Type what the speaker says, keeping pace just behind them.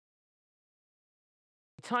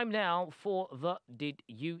Time now for the Did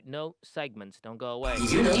You Know segments. Don't go away.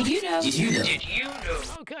 Did you know? Did you know? Did you know? Did you know?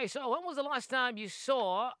 Okay, so when was the last time you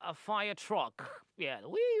saw a fire truck? Yeah, the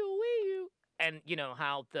wee-oo. And you know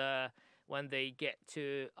how when they get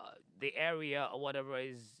to the area or whatever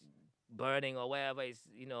is burning or wherever is,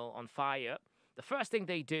 on fire, the first thing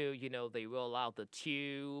they do, they roll out the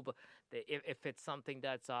tube. If it's something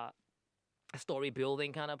that's a story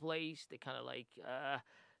building kind of place, they kind of like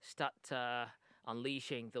start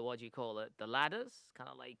unleashing the, what do you call it, the ladders, kind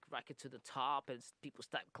of like rack it to the top, and people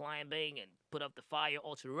start climbing and put up the fire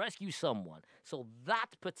or to rescue someone. So that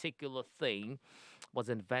particular thing was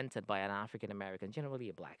invented by an African American, generally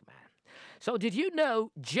a black man. So did you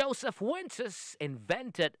know Joseph Winters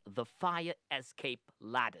invented the fire escape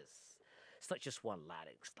ladders? It's not just one ladder,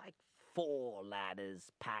 it's like 4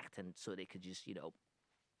 ladders packed, and so they could just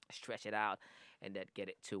stretch it out and then get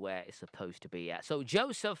it to where it's supposed to be at. So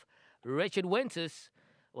Joseph Richard Winters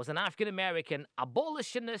was an African American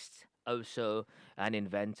abolitionist, also an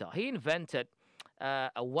inventor. He invented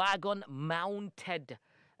a wagon mounted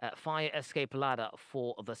fire escape ladder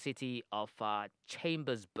for the city of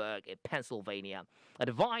Chambersburg in Pennsylvania, a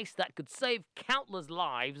device that could save countless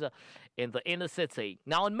lives in the inner city.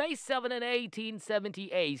 Now, on May 7,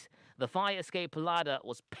 1878, the fire escape ladder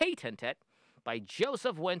was patented by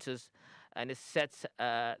Joseph Winters, and it sets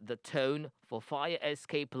the tone for fire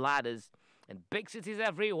escape ladders in big cities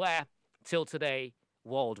everywhere till today,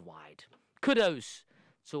 worldwide. Kudos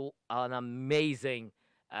to an amazing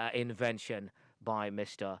invention by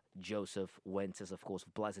Mr. Joseph Winters, of course,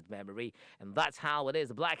 of blessed memory. And that's how it is,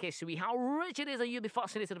 the Black History, how rich it is, and you'll be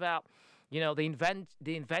fascinated about, the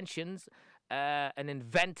inventions and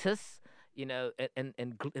inventors, in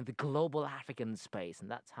the global African space. And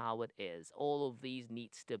that's how it is. All of these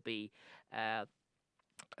needs to be, how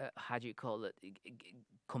do you call it,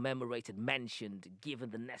 commemorated, mentioned, given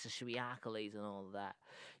the necessary accolades and all of that.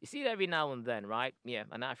 You see it every now and then, right? Yeah,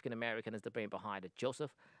 an African American is the brain behind it,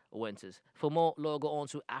 Joseph Winters. For more, log on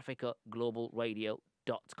to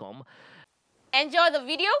africaglobalradio.com. Enjoy the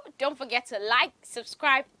video. Don't forget to like,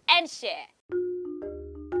 subscribe, and share.